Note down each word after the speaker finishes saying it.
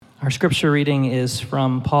Our scripture reading is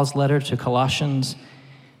from Paul's letter to Colossians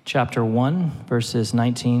chapter 1, verses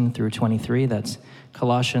 19 through 23. That's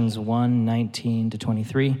Colossians 1, 19 to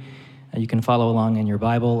 23. You can follow along in your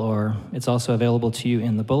Bible, or it's also available to you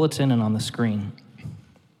in the bulletin and on the screen.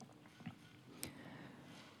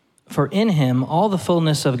 For in him all the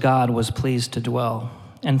fullness of God was pleased to dwell,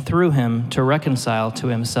 and through him to reconcile to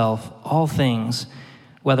himself all things,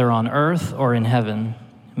 whether on earth or in heaven,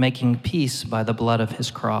 making peace by the blood of his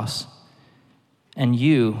cross. And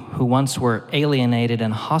you, who once were alienated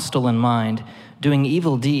and hostile in mind, doing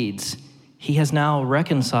evil deeds, he has now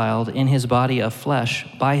reconciled in his body of flesh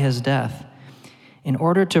by his death, in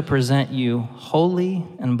order to present you holy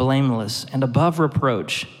and blameless and above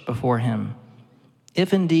reproach before him,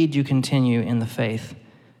 if indeed you continue in the faith,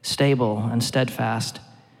 stable and steadfast,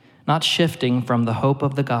 not shifting from the hope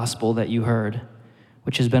of the gospel that you heard,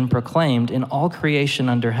 which has been proclaimed in all creation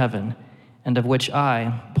under heaven, and of which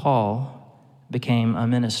I, Paul, became a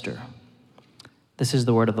minister. This is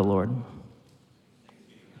the word of the Lord.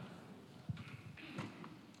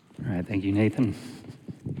 All right, thank you, Nathan.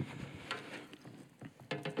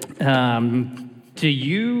 Do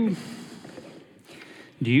you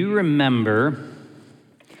remember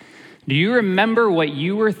what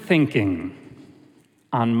you were thinking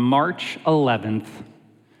on March 11th,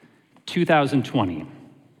 2020?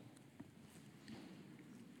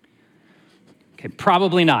 Okay,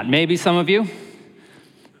 probably not. Maybe some of you.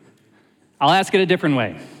 I'll ask it a different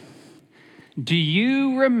way. Do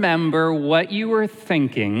you remember what you were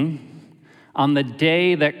thinking on the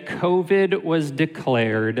day that COVID was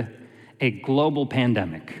declared a global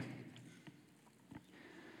pandemic?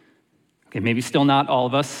 Okay, maybe still not all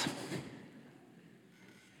of us.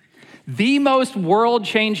 The most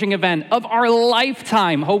world-changing event of our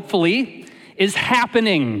lifetime, hopefully, is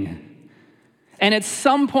happening. And at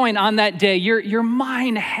some point on that day, your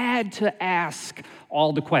mind had to ask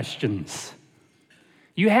all the questions.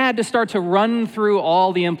 You had to start to run through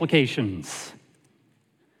all the implications.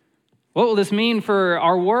 What will this mean for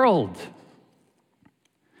our world?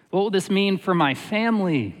 What will this mean for my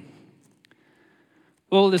family?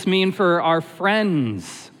 What will this mean for our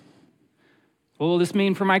friends? What will this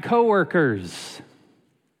mean for my coworkers?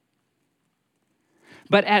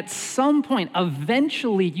 But at some point,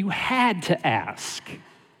 eventually, you had to ask,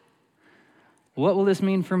 what will this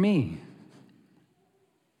mean for me?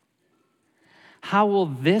 How will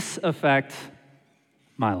this affect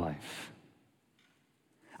my life?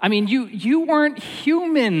 I mean, you weren't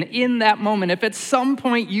human in that moment if at some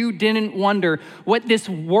point you didn't wonder what this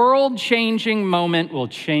world-changing moment will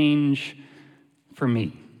change for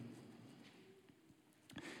me.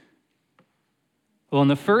 Well, in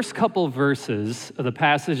the first couple verses of the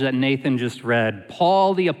passage that Nathan just read,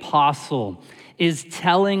 Paul the apostle is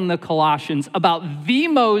telling the Colossians about the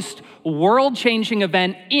most world-changing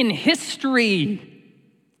event in history.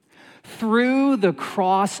 Through the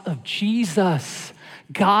cross of Jesus,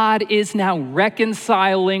 God is now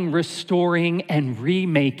reconciling, restoring, and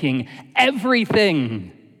remaking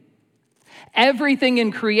everything. Everything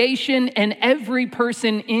in creation and every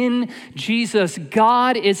person in Jesus,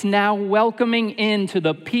 God is now welcoming into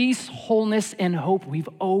the peace, wholeness, and hope we've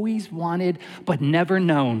always wanted but never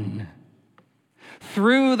known.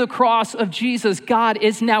 Through the cross of Jesus, God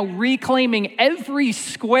is now reclaiming every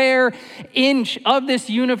square inch of this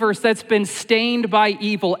universe that's been stained by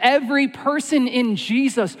evil. Every person in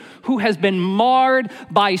Jesus who has been marred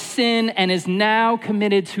by sin and is now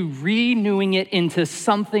committed to renewing it into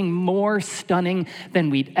something more stunning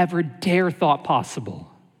than we'd ever dare thought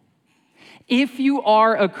possible. If you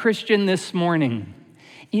are a Christian this morning,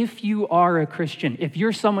 if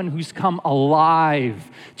you're someone who's come alive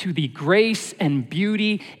to the grace and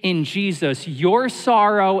beauty in Jesus, your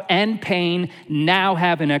sorrow and pain now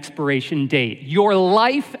have an expiration date. Your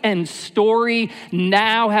life and story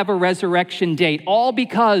now have a resurrection date, all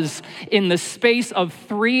because in the space of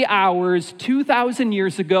 3 hours, 2,000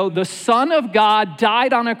 years ago, the Son of God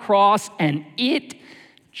died on a cross and it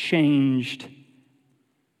changed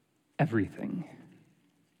everything.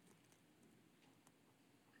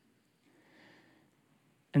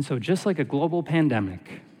 And so just like a global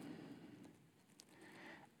pandemic,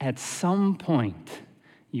 at some point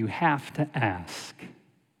you have to ask,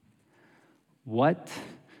 what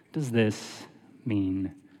does this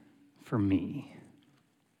mean for me?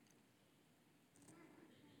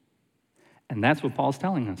 And that's what Paul's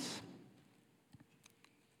telling us.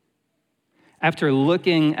 After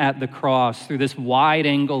looking at the cross through this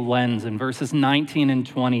wide-angle lens in verses 19 and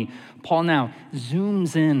 20, Paul now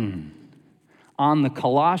zooms in on the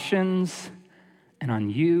Colossians and on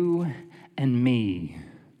you and me.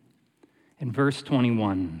 In verse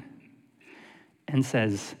 21, and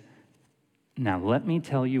says, now let me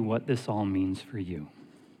tell you what this all means for you.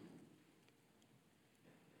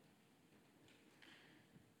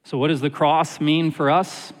 So what does the cross mean for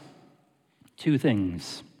us? Two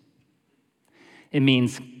things. It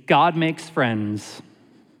means God makes friends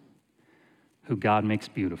who God makes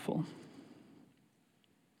beautiful.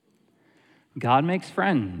 God makes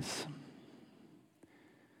friends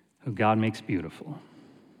who God makes beautiful.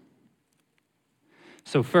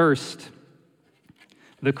 So first,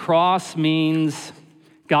 the cross means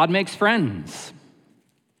God makes friends.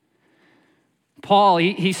 Paul,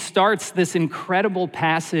 he starts this incredible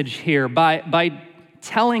passage here by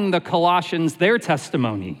telling the Colossians their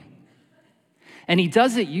testimony. And he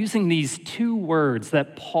does it using these two words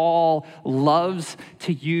that Paul loves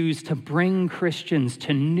to use to bring Christians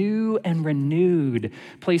to new and renewed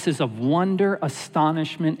places of wonder,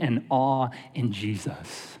 astonishment, and awe in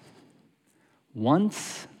Jesus.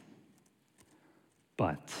 Once,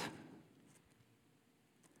 but.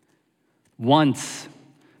 Once,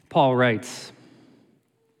 Paul writes,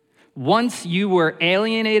 once you were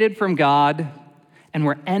alienated from God and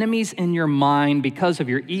were enemies in your mind because of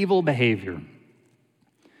your evil behavior.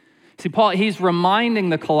 See, Paul, he's reminding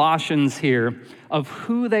the Colossians here of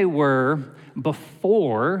who they were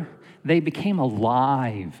before they became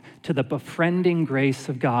alive to the befriending grace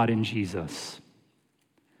of God in Jesus.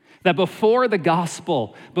 That before the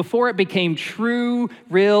gospel, before it became true,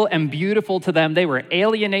 real, and beautiful to them, they were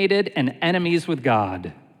alienated and enemies with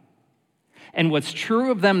God. And what's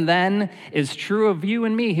true of them then is true of you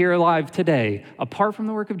and me here alive today, apart from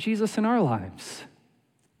the work of Jesus in our lives.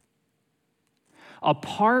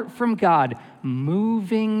 Apart from God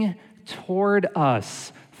moving toward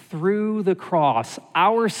us through the cross,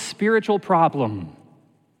 our spiritual problem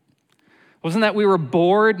wasn't that we were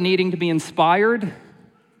bored, needing to be inspired,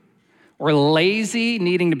 or lazy,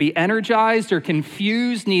 needing to be energized, or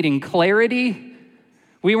confused, needing clarity.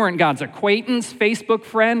 We weren't God's acquaintance, Facebook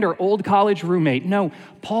friend, or old college roommate. No,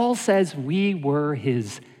 Paul says we were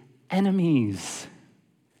his enemies.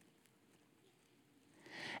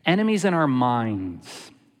 Enemies in our minds,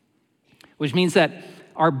 which means that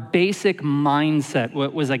our basic mindset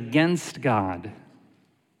was against God.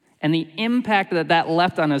 And the impact that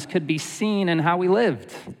left on us could be seen in how we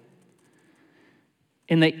lived.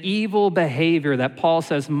 In the evil behavior that Paul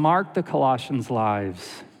says marked the Colossians'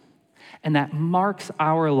 lives. And that marks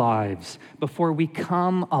our lives before we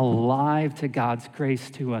come alive to God's grace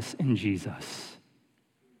to us in Jesus.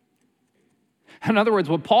 In other words,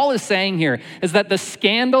 what Paul is saying here is that the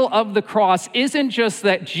scandal of the cross isn't just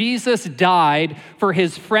that Jesus died for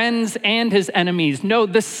his friends and his enemies. No,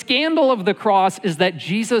 the scandal of the cross is that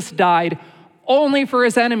Jesus died only for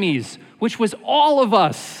his enemies, which was all of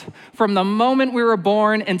us, from the moment we were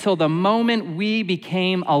born until the moment we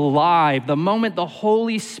became alive, the moment the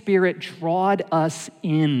Holy Spirit drawed us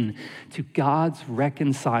in to God's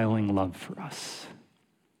reconciling love for us.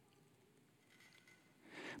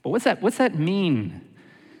 But what's that mean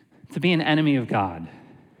to be an enemy of God?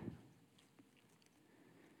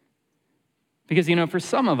 Because, for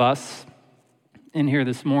some of us in here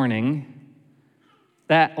this morning,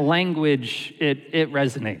 that language, it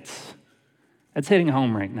resonates. It's hitting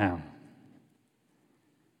home right now.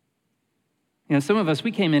 Some of us,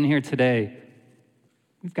 we came in here today,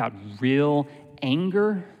 we've got real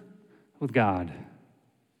anger with God.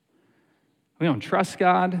 We don't trust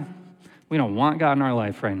God. We don't want God in our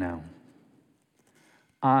life right now.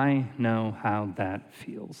 I know how that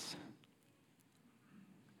feels.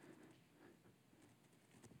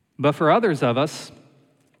 But for others of us,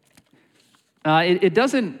 it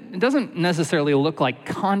doesn't necessarily look like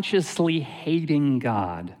consciously hating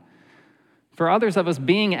God. For others of us,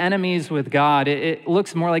 being enemies with God, it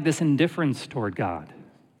looks more like this indifference toward God.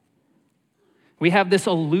 We have this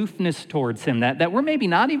aloofness towards him that we're maybe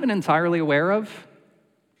not even entirely aware of.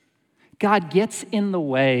 God gets in the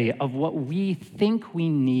way of what we think we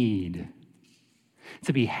need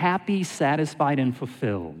to be happy, satisfied, and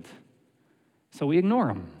fulfilled. So we ignore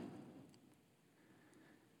him.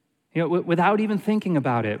 Without even thinking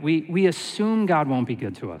about it, we assume God won't be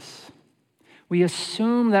good to us. We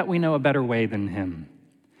assume that we know a better way than him.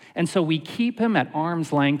 And so we keep him at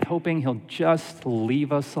arm's length, hoping he'll just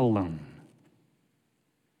leave us alone.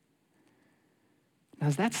 Now,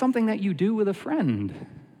 is that something that you do with a friend?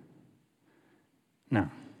 No.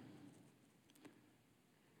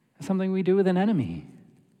 It's something we do with an enemy.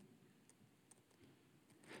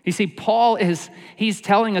 You see, Paul he's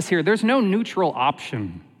telling us here, there's no neutral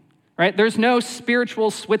option. Right? There's no spiritual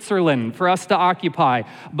Switzerland for us to occupy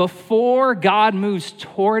before God moves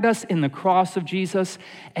toward us in the cross of Jesus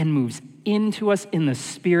and moves into us in the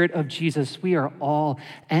Spirit of Jesus. We are all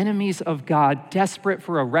enemies of God, desperate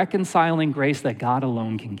for a reconciling grace that God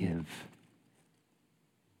alone can give.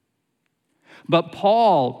 But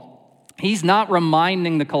Paul, he's not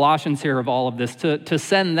reminding the Colossians here of all of this to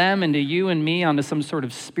send them and to you and me onto some sort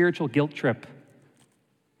of spiritual guilt trip.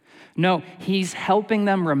 No, he's helping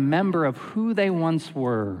them remember of who they once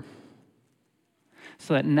were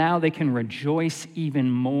so that now they can rejoice even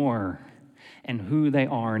more in who they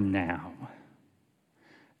are now.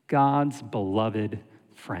 God's beloved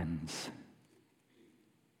friends.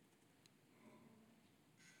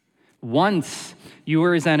 Once you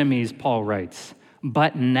were his enemies, Paul writes,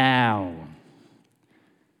 but now.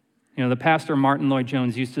 You know, the pastor Martin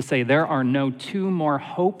Lloyd-Jones used to say, there are no two more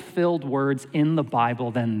hope-filled words in the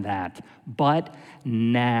Bible than that. But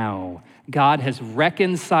now, God has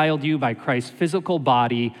reconciled you by Christ's physical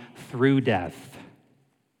body through death.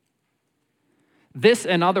 This,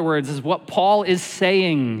 in other words, is what Paul is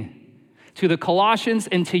saying to the Colossians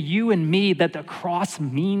and to you and me that the cross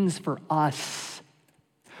means for us.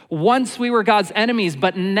 Once we were God's enemies,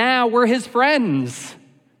 but now we're his friends.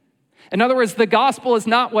 In other words, the gospel is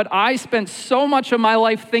not what I spent so much of my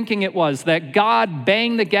life thinking it was, that God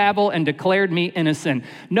banged the gavel and declared me innocent.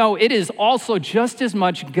 No, it is also just as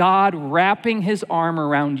much God wrapping his arm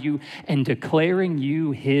around you and declaring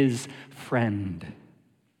you his friend.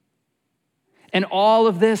 And all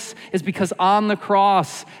of this is because on the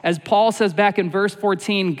cross, as Paul says back in verse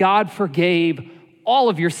 14, God forgave all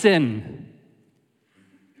of your sin.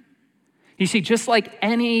 You see, just like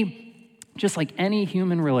any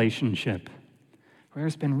human relationship where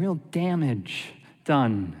there's been real damage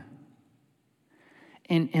done,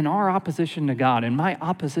 in our opposition to God, in my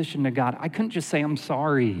opposition to God, I couldn't just say I'm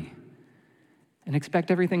sorry and expect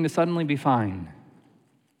everything to suddenly be fine.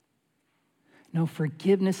 No,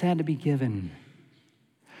 forgiveness had to be given.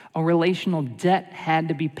 A relational debt had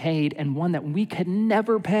to be paid, and one that we could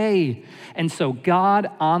never pay. And so God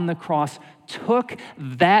on the cross took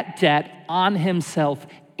that debt on himself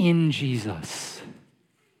in Jesus.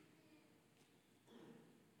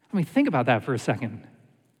 I mean, think about that for a second.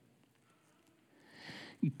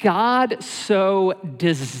 God so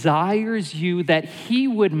desires you that he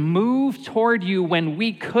would move toward you when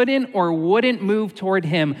we couldn't or wouldn't move toward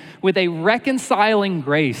him with a reconciling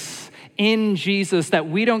grace in Jesus that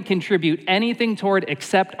we don't contribute anything toward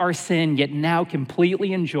except our sin, yet now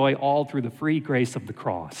completely enjoy all through the free grace of the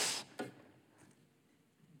cross.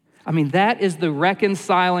 I mean, that is the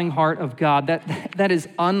reconciling heart of God. That is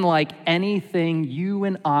unlike anything you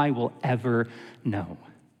and I will ever know.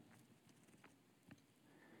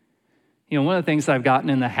 You know, one of the things I've gotten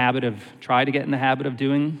in the habit of, try to get in the habit of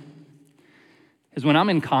doing, is when I'm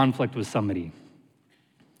in conflict with somebody,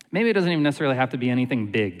 maybe it doesn't even necessarily have to be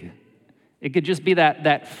anything big. It could just be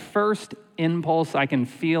that first impulse I can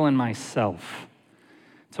feel in myself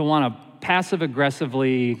to want to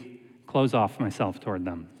passive-aggressively close off myself toward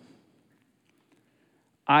them.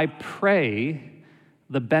 I pray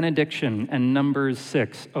the benediction in Numbers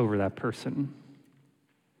 6 over that person,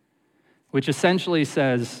 which essentially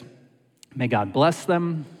says, may God bless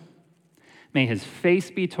them, may his face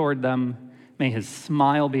be toward them, may his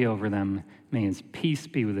smile be over them, may his peace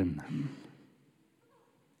be within them.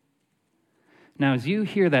 Now, as you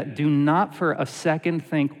hear that, do not for a second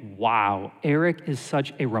think, wow, Eric is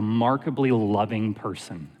such a remarkably loving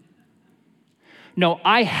person. No,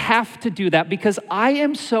 I have to do that because I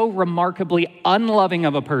am so remarkably unloving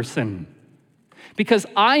of a person. Because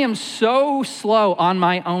I am so slow on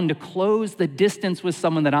my own to close the distance with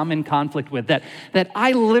someone that I'm in conflict with, that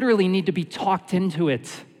I literally need to be talked into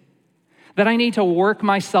it, that I need to work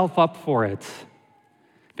myself up for it.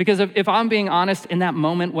 Because if I'm being honest, in that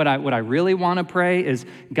moment, what I really want to pray is,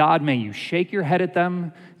 God, may you shake your head at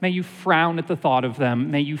them, may you frown at the thought of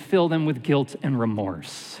them, may you fill them with guilt and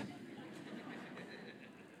remorse.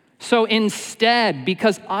 So instead,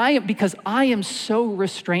 because I am so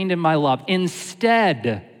restrained in my love,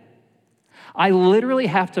 instead, I literally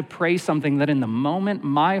have to pray something that in the moment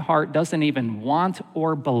my heart doesn't even want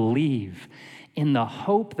or believe, in the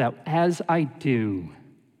hope that as I do,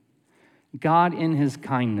 God in his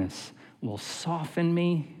kindness will soften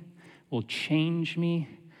me, will change me,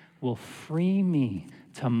 will free me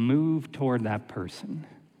to move toward that person.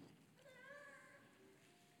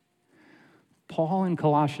 Paul in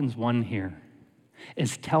Colossians 1 here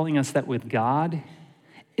is telling us that with God,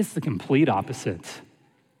 it's the complete opposite.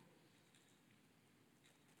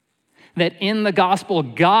 That in the gospel,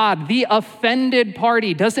 God, the offended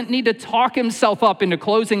party, doesn't need to talk himself up into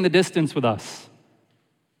closing the distance with us.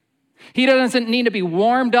 He doesn't need to be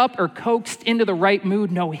warmed up or coaxed into the right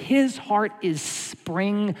mood. No, his heart is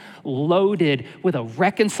spring-loaded with a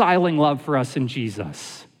reconciling love for us in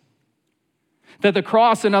Jesus. That the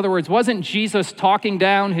cross, in other words, wasn't Jesus talking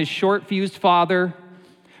down his short-fused father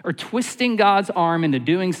or twisting God's arm into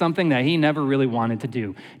doing something that he never really wanted to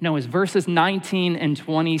do. No, as verses 19 and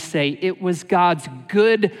 20 say, it was God's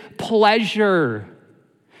good pleasure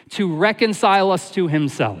to reconcile us to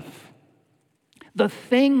himself. The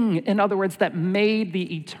thing, in other words, that made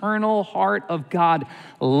the eternal heart of God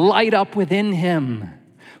light up within him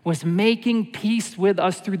was making peace with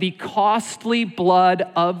us through the costly blood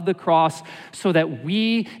of the cross so that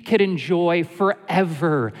we could enjoy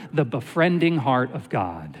forever the befriending heart of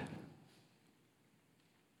God.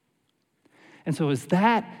 And so is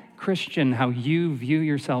that, Christian, how you view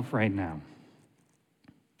yourself right now?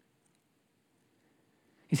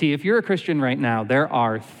 You see, if you're a Christian right now, there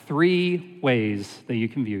are 3 ways that you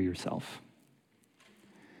can view yourself.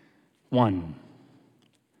 1,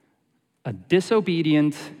 a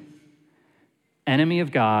disobedient enemy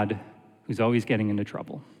of God who's always getting into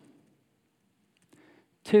trouble.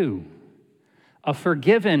 2, a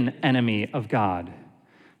forgiven enemy of God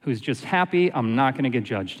who's just happy, I'm not going to get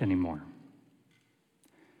judged anymore.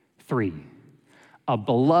 3, a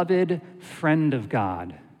beloved friend of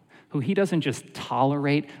God who he doesn't just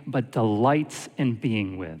tolerate, but delights in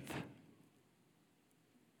being with.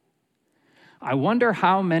 I wonder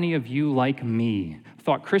how many of you, like me,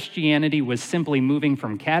 thought Christianity was simply moving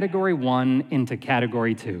from category 1 into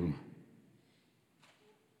category 2.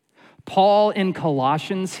 Paul in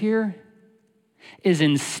Colossians here is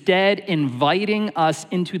instead inviting us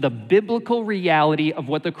into the biblical reality of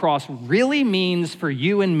what the cross really means for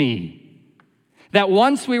you and me. That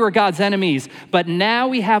once we were God's enemies, but now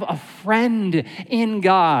we have a friend in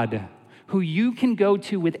God who you can go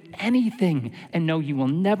to with anything and know you will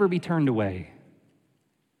never be turned away.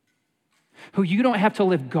 Who you don't have to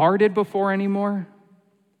live guarded before anymore.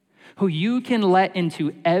 Who you can let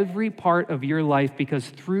into every part of your life because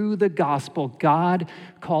through the gospel, God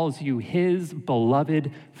calls you his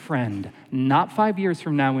beloved friend. Not 5 years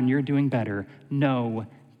from now when you're doing better. No,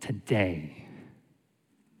 today.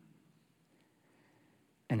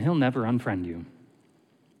 And he'll never unfriend you.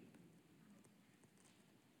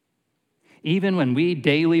 Even when we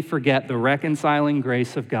daily forget the reconciling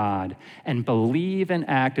grace of God and believe and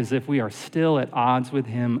act as if we are still at odds with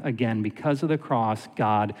him again because of the cross,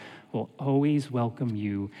 God will always welcome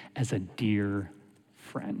you as a dear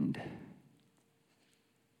friend.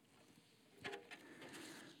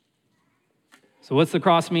 So what's the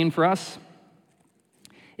cross mean for us?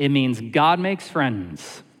 It means God makes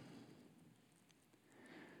friends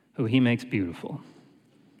who he makes beautiful.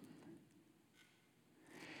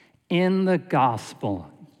 In the gospel,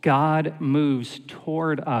 God moves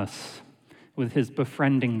toward us with his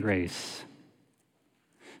befriending grace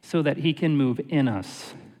so that he can move in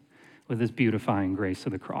us with his beautifying grace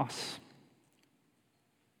of the cross.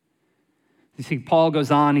 You see, Paul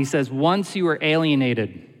goes on, he says, once you were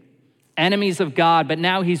alienated, enemies of God, but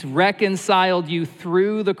now he's reconciled you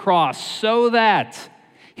through the cross so that,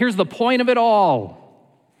 here's the point of it all,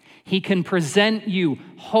 he can present you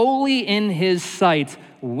holy in his sight,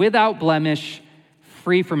 without blemish,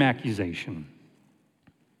 free from accusation.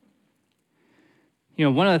 You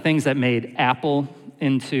know, one of the things that made Apple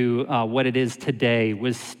into what it is today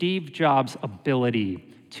was Steve Jobs'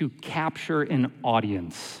 ability to capture an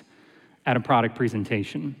audience at a product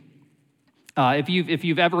presentation. If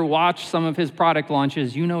you've ever watched some of his product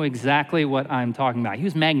launches, you know exactly what I'm talking about. He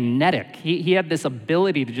was magnetic. He had this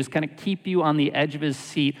ability to just kind of keep you on the edge of his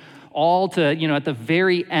seat, all to, at the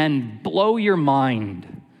very end, blow your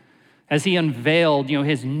mind as he unveiled,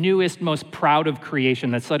 his newest, most proud of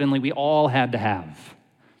creation that suddenly we all had to have.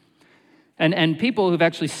 And people who've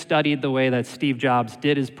actually studied the way that Steve Jobs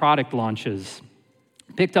did his product launches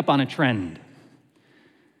picked up on a trend.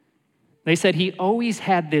 They said he always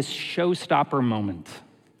had this showstopper moment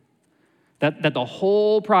that the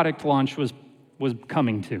whole product launch was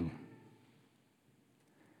coming to.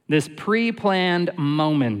 This pre-planned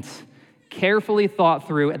moment, carefully thought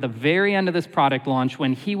through at the very end of this product launch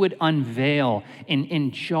when he would unveil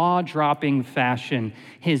in jaw-dropping fashion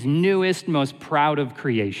his newest, most proud of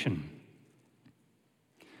creation.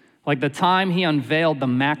 Like the time he unveiled the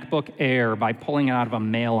MacBook Air by pulling it out of a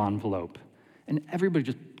mail envelope. And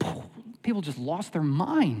people just lost their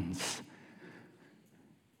minds.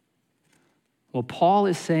 Well, Paul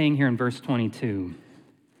is saying here in verse 22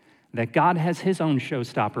 that God has his own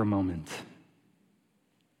showstopper moment.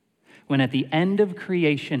 When at the end of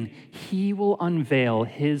creation, he will unveil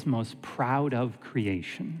his most proud of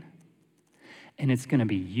creation. and it's going to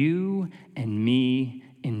be you and me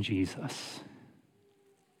in Jesus.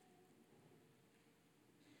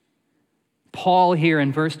 Paul here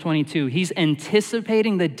in verse 22, he's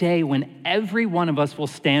anticipating the day when every one of us will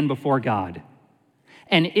stand before God.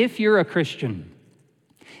 And if you're a Christian,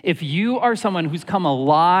 if you are someone who's come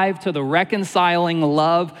alive to the reconciling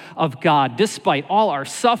love of God, despite all our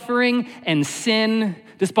suffering and sin,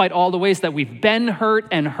 despite all the ways that we've been hurt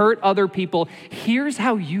and hurt other people, here's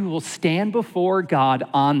how you will stand before God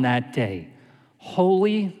on that day.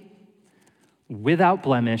 Holy, without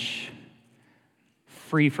blemish,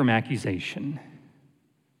 free from accusation.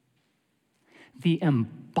 The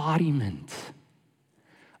embodiment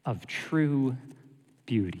of true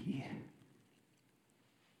beauty.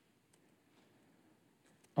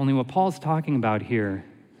 Only what Paul's talking about here,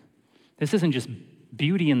 this isn't just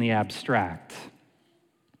beauty in the abstract.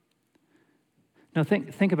 No,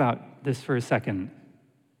 think about this for a second.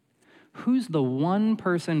 Who's the one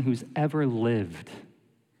person who's ever lived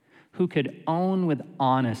who could own with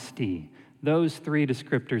honesty those three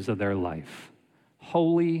descriptors of their life?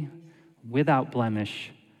 Holy, without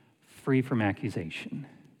blemish, free from accusation.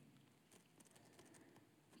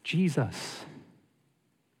 Jesus.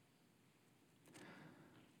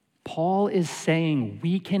 Paul is saying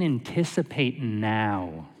we can anticipate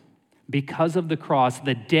now, because of the cross,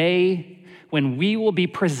 the day when we will be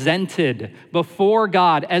presented before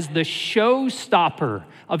God as the showstopper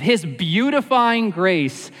of his beautifying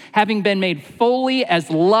grace, having been made fully as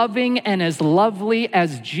loving and as lovely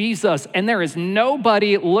as Jesus. And there is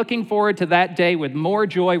nobody looking forward to that day with more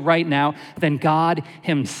joy right now than God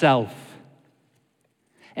himself.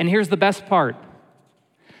 And here's the best part.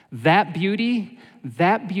 That beauty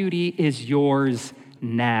is yours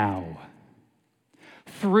now.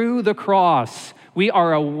 Through the cross, we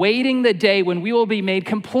are awaiting the day when we will be made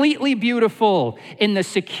completely beautiful in the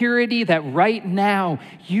security that right now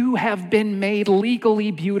you have been made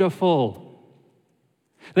legally beautiful.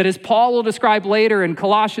 That, as Paul will describe later in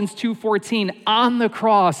Colossians 2:14, on the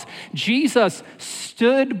cross, Jesus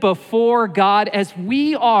stood before God as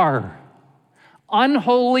we are,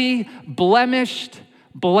 unholy, blemished,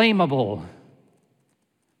 blamable.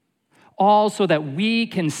 All so that we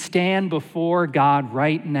can stand before God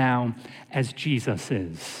right now as Jesus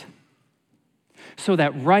is. So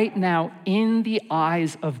that right now, in the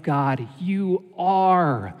eyes of God, you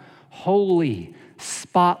are holy,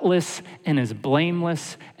 spotless, and as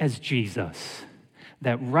blameless as Jesus.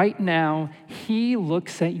 That right now, he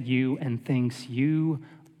looks at you and thinks you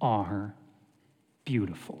are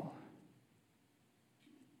beautiful.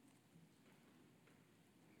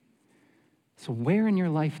 So where in your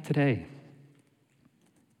life today?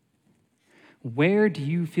 Where do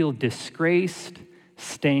you feel disgraced,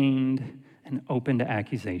 stained, and open to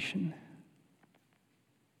accusation?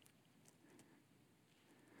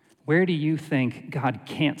 Where do you think God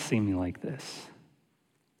can't see me like this?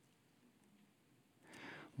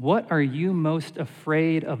 What are you most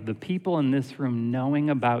afraid of the people in this room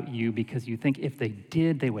knowing about you because you think if they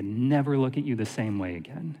did, they would never look at you the same way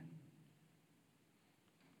again?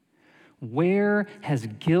 Where has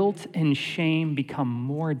guilt and shame become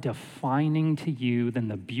more defining to you than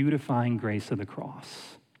the beautifying grace of the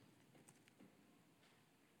cross?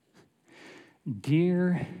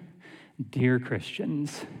 Dear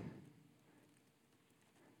Christians,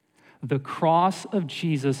 the cross of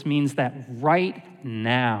Jesus means that right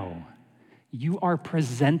now you are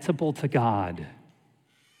presentable to God.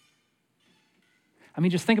 I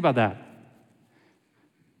mean, just think about that.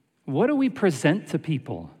 What do we present to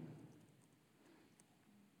people?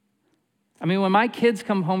 I mean, when my kids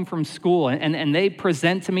come home from school and they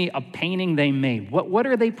present to me a painting they made, what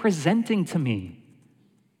are they presenting to me?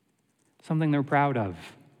 Something they're proud of.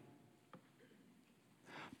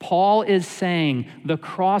 Paul is saying the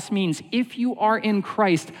cross means if you are in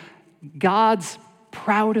Christ, God's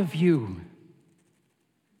proud of you.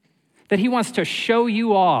 That he wants to show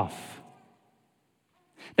you off.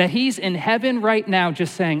 That he's in heaven right now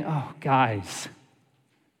just saying, oh, guys,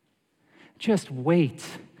 just wait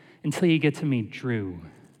until you get to meet Drew,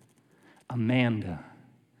 Amanda,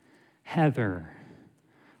 Heather,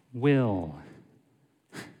 Will.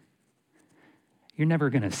 You're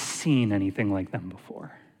never going to seen anything like them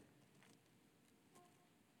before.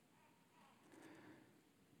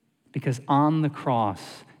 Because on the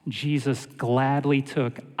cross, Jesus gladly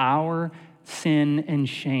took our sin and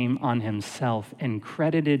shame on himself and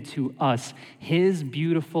credited to us his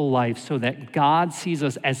beautiful life so that God sees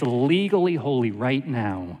us as legally holy right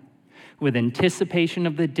now, with anticipation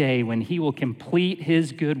of the day when he will complete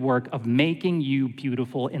his good work of making you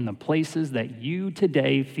beautiful in the places that you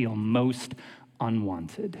today feel most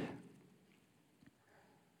unwanted.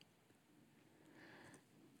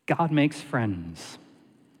 God makes friends.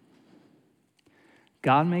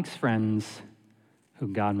 God makes friends who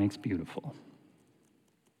God makes beautiful.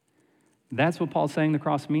 That's what Paul's saying the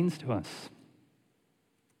cross means to us.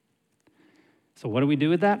 So what do we do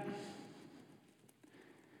with that?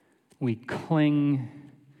 We cling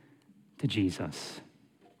to Jesus.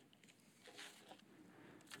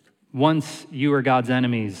 Once you were God's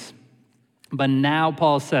enemies, but now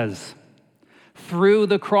Paul says, through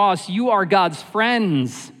the cross, you are God's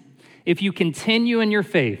friends if you continue in your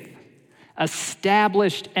faith,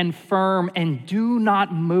 established and firm, and do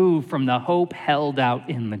not move from the hope held out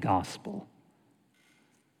in the gospel.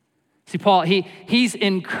 See, Paul, he's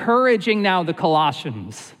encouraging now the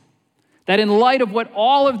Colossians that in light of what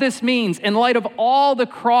all of this means, in light of all the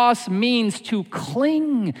cross means, to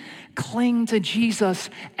cling to Jesus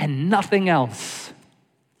and nothing else.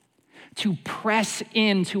 To press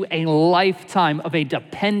into a lifetime of a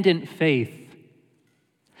dependent faith,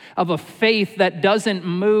 of a faith that doesn't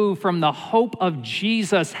move from the hope of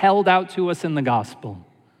Jesus held out to us in the gospel.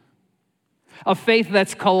 A faith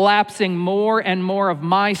that's collapsing more and more of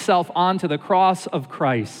myself onto the cross of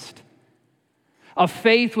Christ. A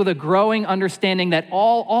faith with a growing understanding that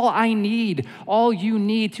all I need, all you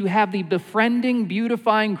need to have the befriending,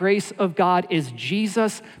 beautifying grace of God is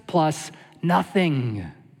Jesus plus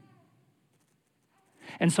nothing.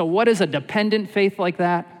 And so what is a dependent faith like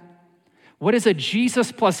that? What does a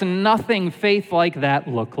Jesus plus nothing faith like that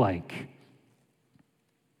look like?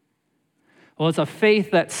 Well, it's a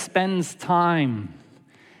faith that spends time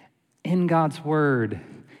in God's word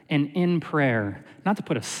and in prayer, not to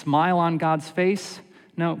put a smile on God's face.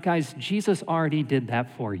 No, guys, Jesus already did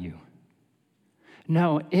that for you.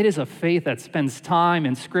 No, it is a faith that spends time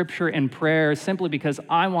in scripture and prayer simply because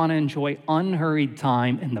I want to enjoy unhurried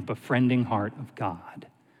time in the befriending heart of God.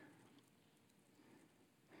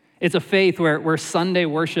 It's a faith where Sunday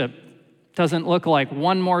worship doesn't look like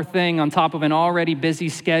one more thing on top of an already busy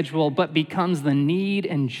schedule, but becomes the need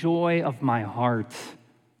and joy of my heart.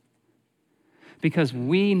 Because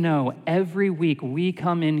we know every week we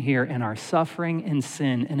come in here and are suffering in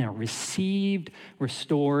sin and are received,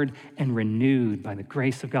 restored, and renewed by the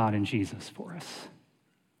grace of God in Jesus for us.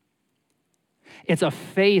 It's a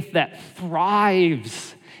faith that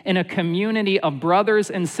thrives in a community of brothers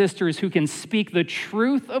and sisters who can speak the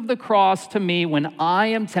truth of the cross to me when I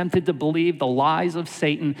am tempted to believe the lies of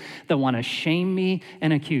Satan that want to shame me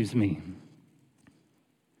and accuse me.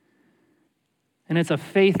 And it's a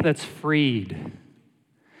faith that's freed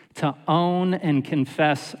to own and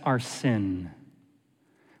confess our sin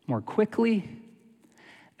more quickly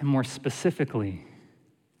and more specifically.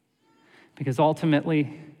 Because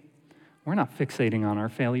ultimately, we're not fixating on our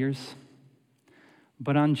failures,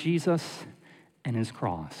 but on Jesus and his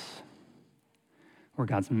cross, where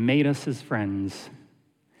God's made us his friends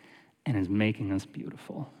and is making us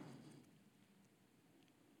beautiful.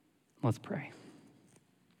 Let's pray.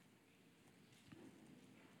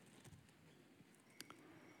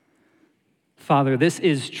 Father, this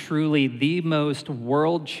is truly the most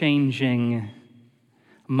world-changing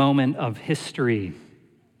moment of history.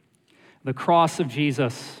 The cross of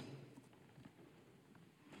Jesus,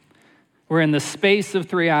 where in the space of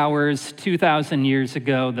 3 hours, 2,000 years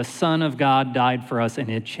ago, the Son of God died for us and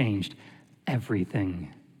it changed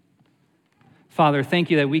everything. Father,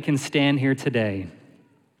 thank you that we can stand here today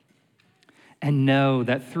and know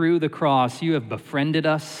that through the cross, you have befriended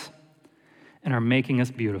us and are making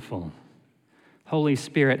us beautiful. Holy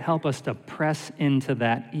Spirit, help us to press into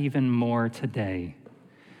that even more today,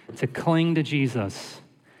 to cling to Jesus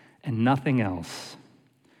and nothing else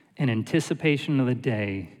in anticipation of the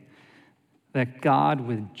day that God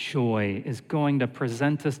with joy is going to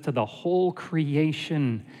present us to the whole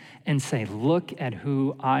creation and say, look at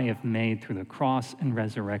who I have made through the cross and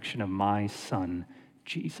resurrection of my Son,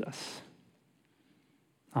 Jesus.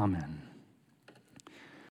 Amen.